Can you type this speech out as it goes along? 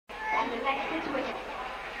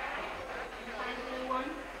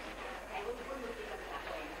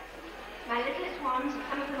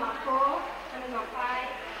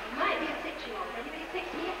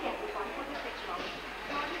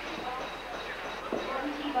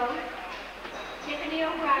both. Tiffany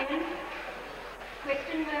O'Brien,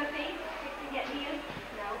 Kristen Murphy. Kristen, get here?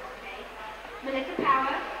 No, okay. Melissa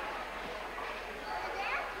Power,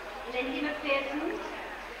 Lindsay McPherson,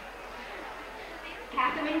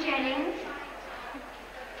 Catherine Jennings,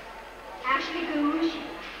 Ashley Gouge,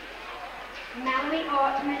 Mallory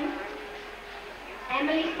Ortman,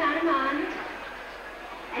 Emily Sanamand,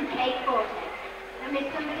 and Kate Forte. Did I miss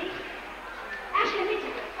somebody? Ashley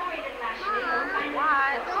Whittaker. Sorry, little Ashley.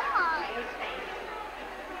 Your space.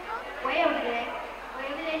 Way over there. Way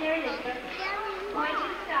over there near Elizabeth. Point to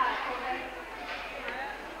the stars for her.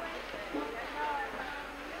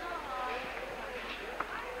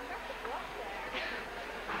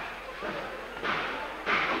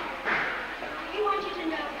 We want you to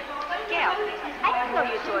know that although Gail, I didn't know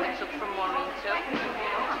you taught and took from Maureen too.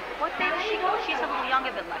 What day does she go? She's a little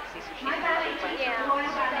younger than Lexi, so she's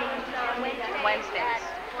Wednesdays.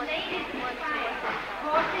 Ladies inspire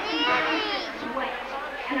horses and balloons to wait.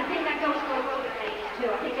 And I think that goes for roller ladies too.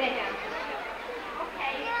 I think they're down.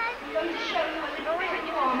 Okay, I'm going to show you a little bit of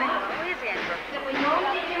format that we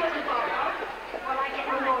normally do at the borough while I get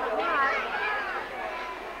my water.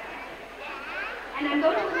 And I'm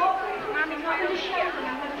going to walk them through. I'm not going to show them.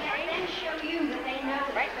 I'm going to let them show you that they know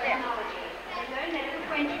the terminology. They learn their little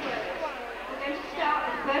French words. We're going to start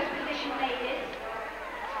with first position ladies.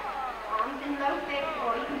 Arms in low fifth,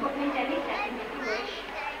 or you can put them in demi-second if you wish.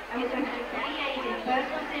 And we're going to do plie in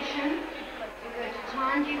first position. We're going to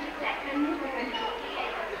tendu to second. We're going to do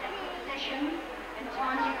plie in second position. And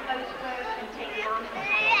tendu close first and take the arms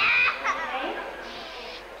behind. Okay?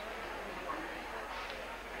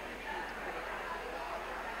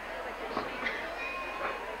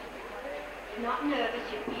 You're not nervous,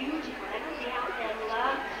 you're beautiful. Everybody out there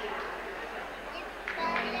loves you.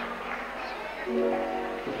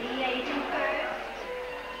 Plie first.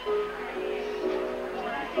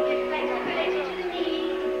 To give flexibility to the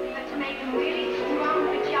knees, but to make them really strong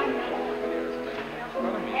for jumping.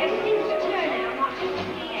 Everything's a turn out, not just a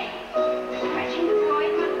plie. Stretching the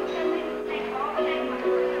groin muscles and the leg, all the leg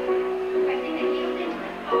muscles. Pressing the heels into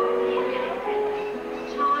the floor with the umbilical.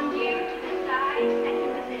 Tendu to the side,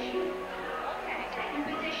 second position. Second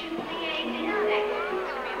position, plie in second.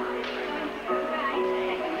 Right,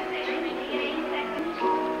 second position, plie in second.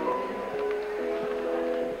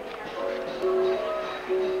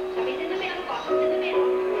 Tummies in the middle, bottoms in the middle.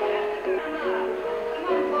 That's the girl. Come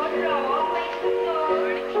on, border row, all the way to the floor.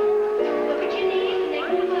 Look at your knees and then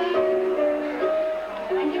come up.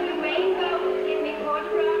 And do a rainbow. Give me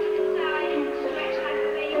border row to the side and stretch like a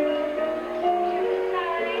rainbow. To the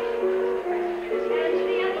side. And to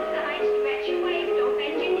the other side. Stretch your waist, don't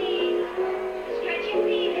bend your knees. Stretch your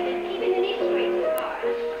feet and then keeping the knees straight apart.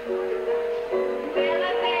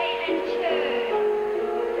 Releve and turn.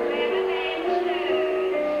 Releve and turn.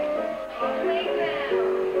 All the way round.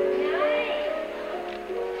 Nice.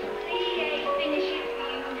 Plie, finish it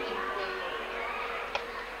beautifully.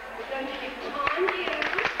 We're going to do tendu.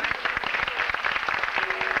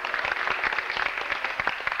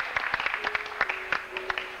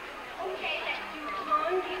 Okay, let's do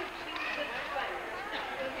tendu to the front.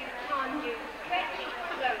 We'll do tendu, stretch,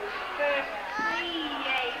 close, first,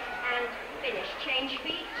 plie, and finish. Change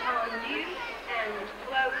feet, tendu, and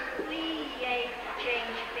close, plie,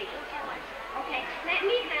 change feet. Okay, let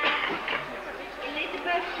me have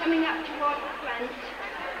Elizabeth coming up towards the front.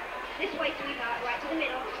 This way, sweetheart, right to the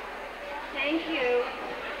middle. Thank you.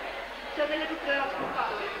 So the little girls can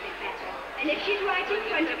follow us a bit better. And if she's right in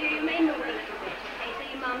front of you, you may move a little bit, okay, so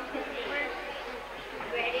your mums can see.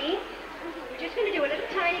 Ready? We're just going to do a little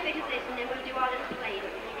tiny bit of this, and then we'll do our little play.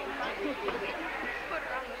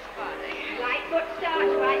 Right foot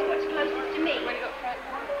starts, right foot's closest to me.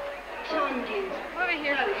 Tendu. Over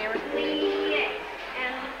here, Close, plie,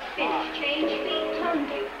 and finish. Change feet,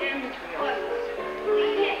 tendu, and close.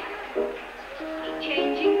 Plie. Keep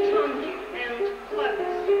changing, tendu, and close.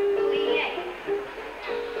 Plie.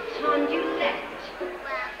 Tendu left.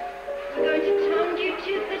 We're going to tendu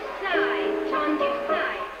to the side. Tendu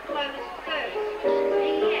side. Close first.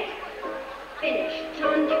 Plie. Finish.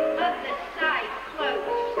 Tendu other side. Close.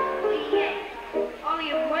 Plie. Oh,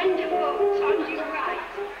 you're wonderful. Tendu right.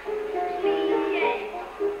 Plie.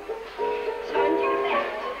 Tendu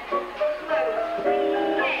left. Close.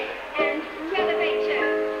 Plie. And releve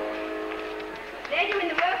turn. They're doing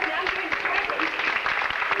the work and I'm doing the present.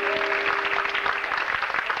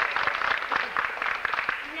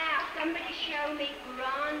 Now, somebody show me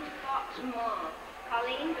grand battement.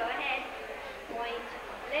 Colleen, go ahead. Point,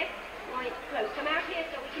 lift, point, close. Come out here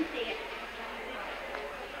so we can see it.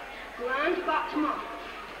 Grand battement.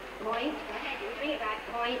 Point, go ahead, you bring it back.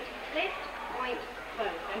 Point, lift, point,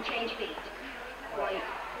 close, and change feet. Point,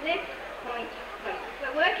 lift, point, close.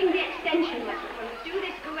 We're working the extension muscle. When we do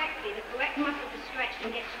this correctly, the correct muscle is stretched and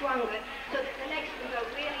gets stronger so that the legs can go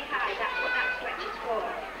really high. That's what that stretch is for.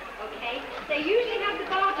 Okay? They usually have the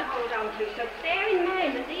bar to hold on to, so bear in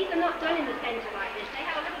mind that these are not done in the center like this. They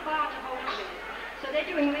have a little bar to hold to. So they're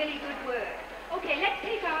doing really good work. Okay, let's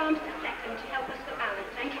take our arms to second to help us to balance.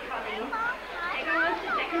 Thank you, Colleen. Take our arms to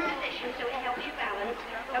second position so it helps you balance.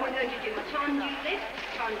 And we're going to do a tendu lift,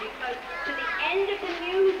 tendu close to the end of the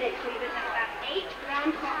music. So you're going to have about 8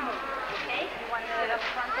 round clock movements, okay? You want to sit up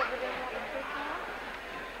front over there?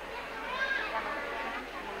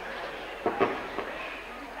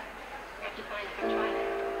 We have to find a contrivance.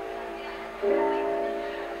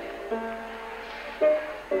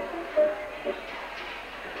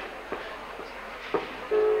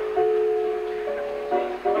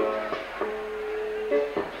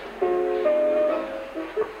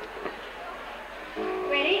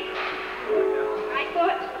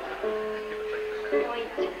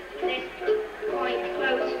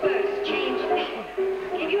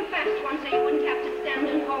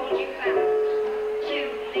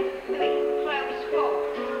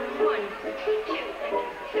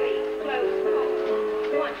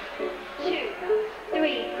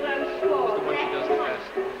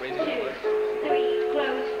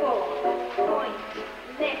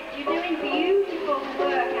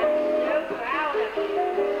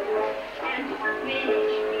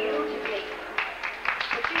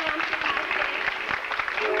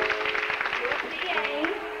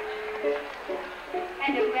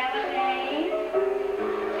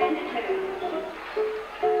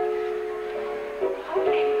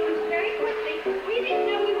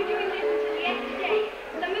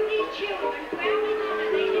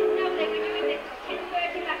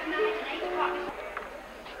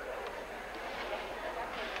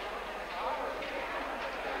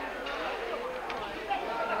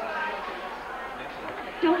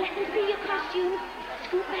 Don't let them see your costume.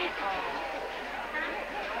 Scoot back.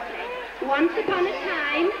 Once upon a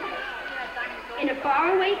time, in a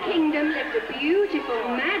faraway kingdom lived a beautiful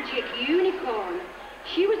magic unicorn.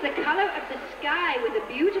 She was the color of the sky with a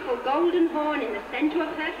beautiful golden horn in the center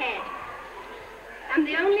of her head. I'm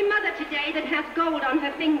the only mother today that has gold on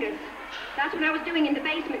her fingers. That's what I was doing in the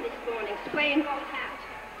basement this morning, spraying gold hat.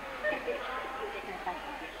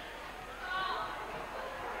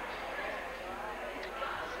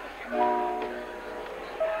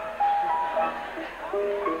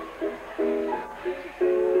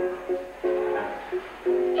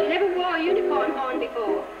 She never wore a unicorn horn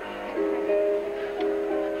before.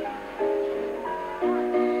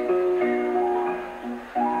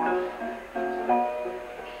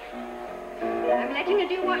 I'm letting her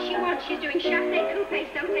do what she wants. She's doing chassé, coupe,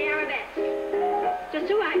 sauté, arabesque. Just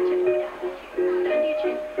so right. Stand to your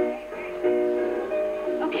chin.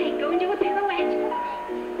 Okay, go and do a pirouette.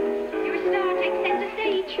 You're a star. Take center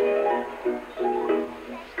stage.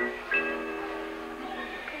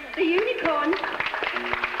 The unicorn.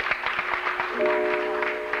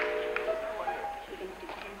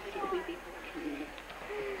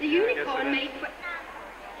 The unicorn made for...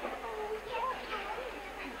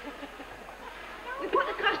 We put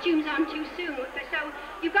the costumes on too soon, so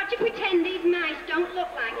you've got to pretend these mice don't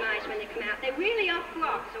look like mice when they come out. They really are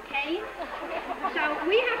frogs, okay? So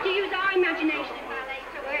we have to use our imagination in ballet,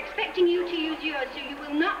 so we're expecting you to use yours, so you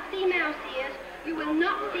will not see mouse ears, you will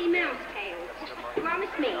not see mouse tails.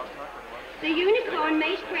 Promise me. The unicorn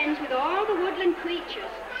made friends with all the woodland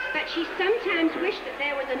creatures, but she sometimes wished that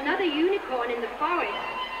there was another unicorn in the forest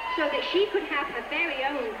so that she could have her very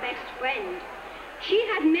own best friend. She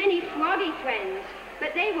had many froggy friends,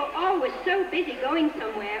 but they were always so busy going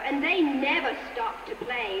somewhere, and they never stopped to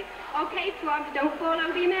play. Okay, frogs, don't fall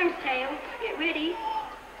over your mouse tail. Get ready.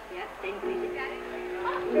 Yep, stay busy.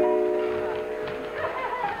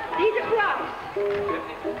 These are frogs.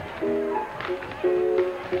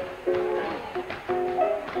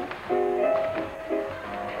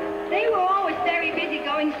 They were always very busy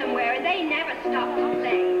going somewhere, and they never stopped to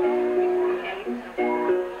play. Okay.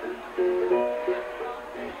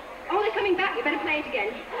 Oh, they're coming back. You better play it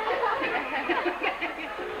again.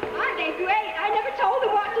 Aren't they great? I never told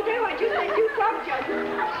them what to do. I just said do frog jumps.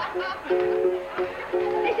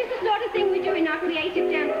 This is the sort of thing we do in our creative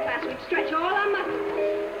dance class. We stretch all our muscles.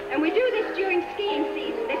 And we do this during skiing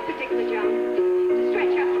season, this particular jump, to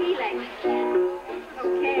stretch our ski legs.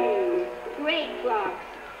 Okay. Great, frogs.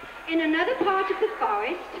 In another part of the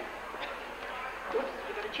forest, whoops,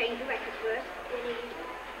 we've got to change the record first. We need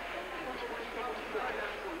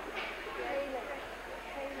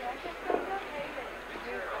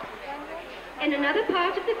 41.74. In another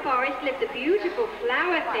part of the forest live the beautiful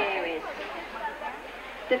flower fairies.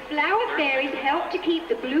 The flower fairies help to keep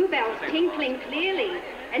the bluebells tinkling clearly,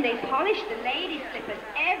 and they polish the ladies' slippers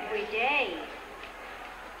every day.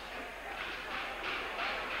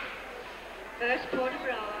 First port de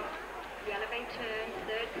bras, releve turn,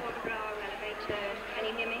 third port de bras, releve turn. Can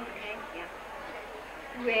you hear me? Okay,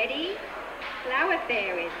 yeah. Ready? Flower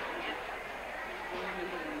fairies.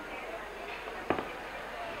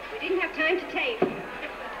 We didn't have time to tape.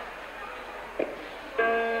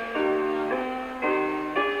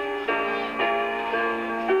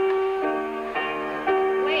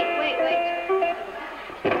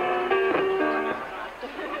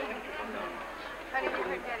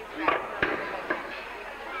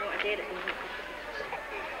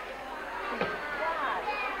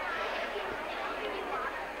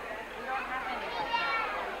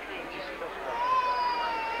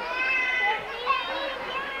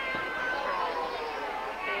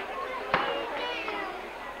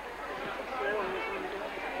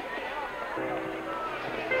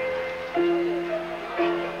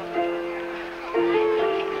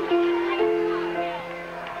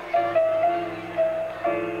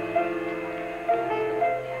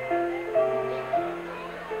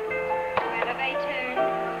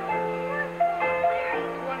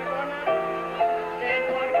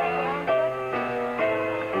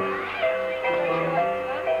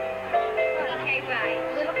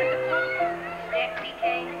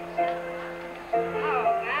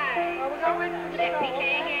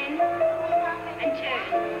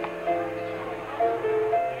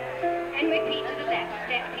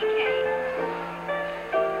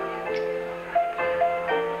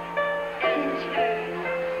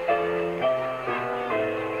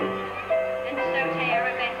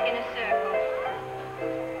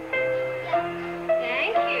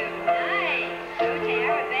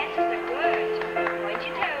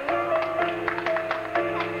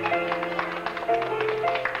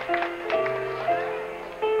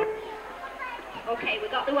 Okay, we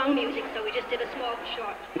got the wrong music, so we just did a small,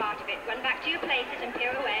 short part of it. Run back to your places and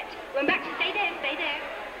pirouette. Run back to stay there, stay there.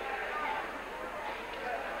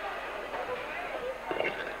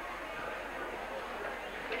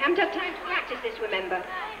 We haven't had time to practice this, remember?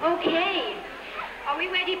 Okay. Are we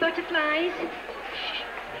ready, butterflies?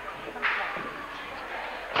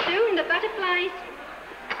 Soon the butterflies...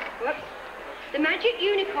 Whoops. The magic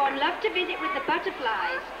unicorn loved to visit with the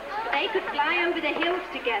butterflies. They could fly over the hills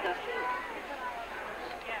together.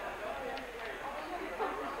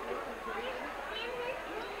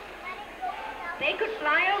 They could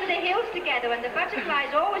fly over the hills together, and the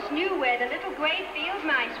butterflies always knew where the little grey field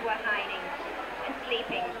mice were hiding and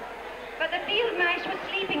sleeping. But the field mice were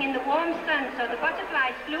sleeping in the warm sun, so the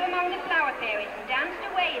butterflies flew among the flower fairies and danced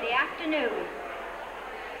away the afternoon.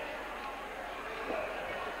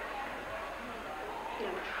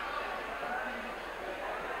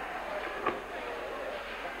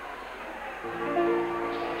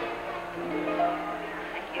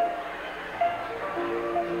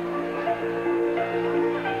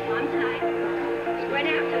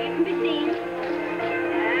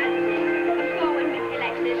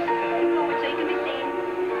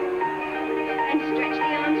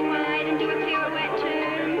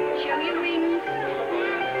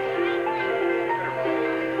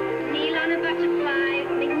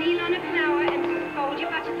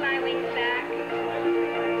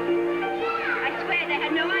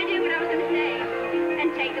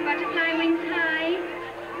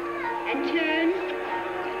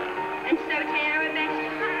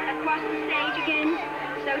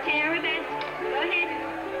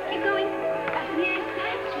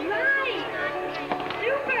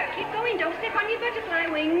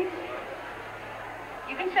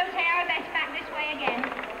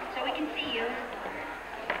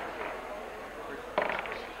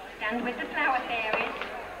 With the flower fairies.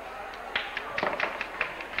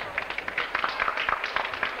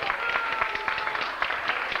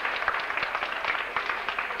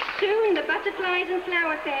 Soon the butterflies and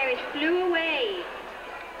flower fairies flew away.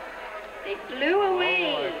 They flew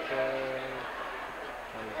away.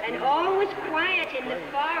 And all was quiet in the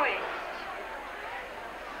forest.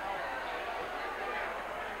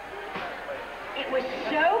 It was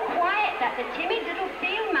so quiet that the timid little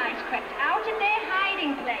field mice crept out of their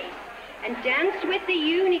hiding place and danced with the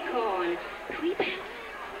unicorn. Creep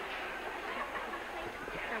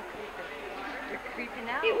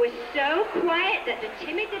out. It was so quiet that the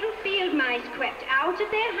timid little field mice crept out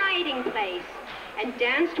of their hiding place and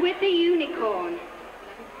danced with the unicorn.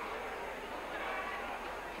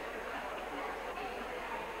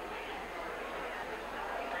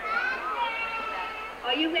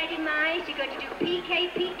 Are you ready, mice? place. You're going to do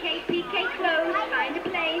PK, PK, PK, close, find a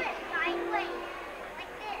place.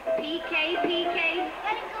 PK, PK,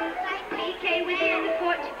 PK with the other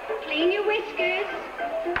foot. Clean your whiskers.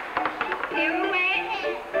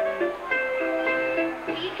 Pirouette.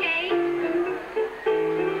 PK.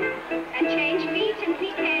 And change feet and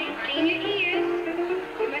PK. Clean your ears.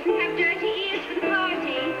 You mustn't have dirty ears for the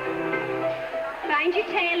party. Find your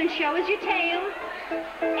tail and show us your tail.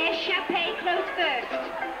 Échappé, close first.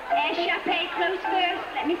 Échappé, close first.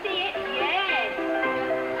 Let me see it. Yes.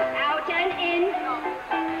 Out and in.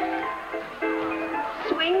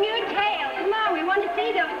 Swing your tail. Come on, we want to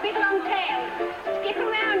see those big long tails. Skip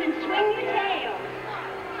around and swing your tail.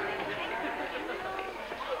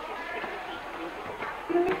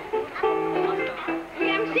 We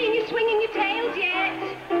haven't seen you swinging your tails yet.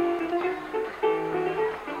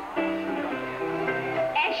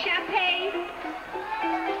 Échappé.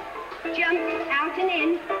 Jump out and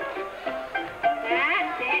in.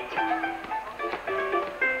 That's it.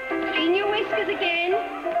 Clean your whiskers again.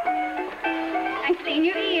 And clean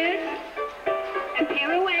your ears. And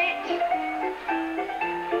pirouette.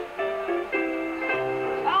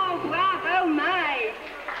 Oh, bravo, my.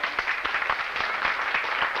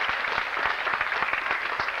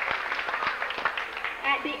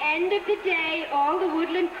 At the end of the day, all the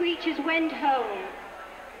woodland creatures went home.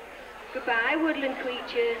 Goodbye, woodland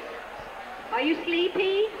creatures. Are you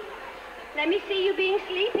sleepy? Let me see you being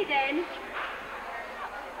sleepy then.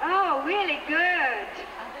 Oh, really good.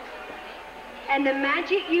 And the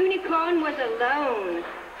magic unicorn was alone.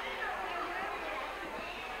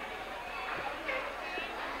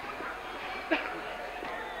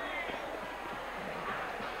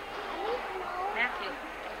 Matthew.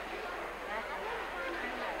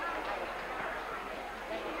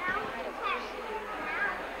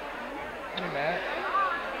 Hey, Matt.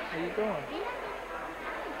 Where you going?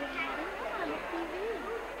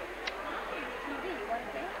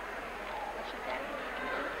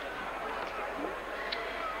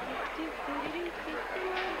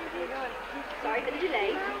 Sorry for the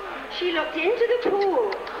delay. She looked into the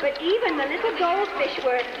pool, but even the little goldfish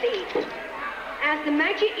were asleep. As the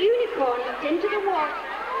magic unicorn looked into the water,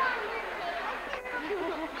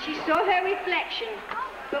 she saw her reflection.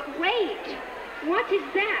 But wait, what is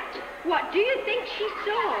that? What do you think she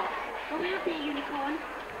saw? Go out there, unicorn.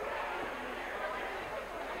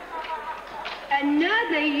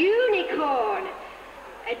 Another unicorn.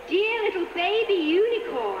 A dear little baby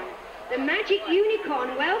unicorn. The magic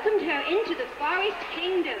unicorn welcomed her into the forest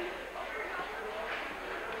kingdom.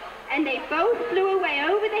 And they both flew away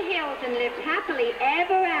over the hills and lived happily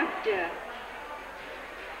ever after.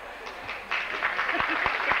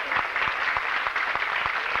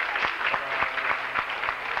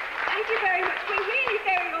 Thank you very much. We're really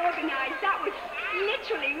very organized. That was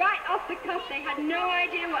literally right off the cuff. They had no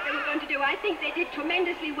idea what they were going to do. I think they did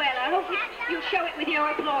tremendously well. I hope you'll show it with your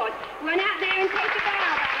applause. Run out there and take a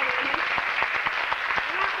bow, ballerinas.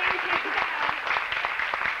 Run out there and take a bow.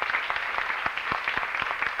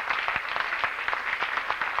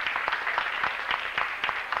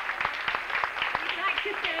 I'd like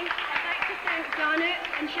to thank Donna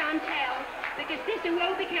and Chantel, because this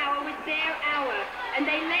aerobic hour was their hour, and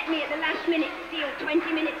they let me at the last minute steal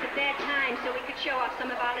 20 minutes of their time so we could show off some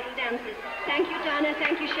of our little dances. Thank you, Donna.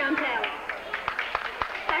 Thank you, Chantel.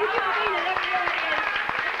 Thank you for being a lovely audience.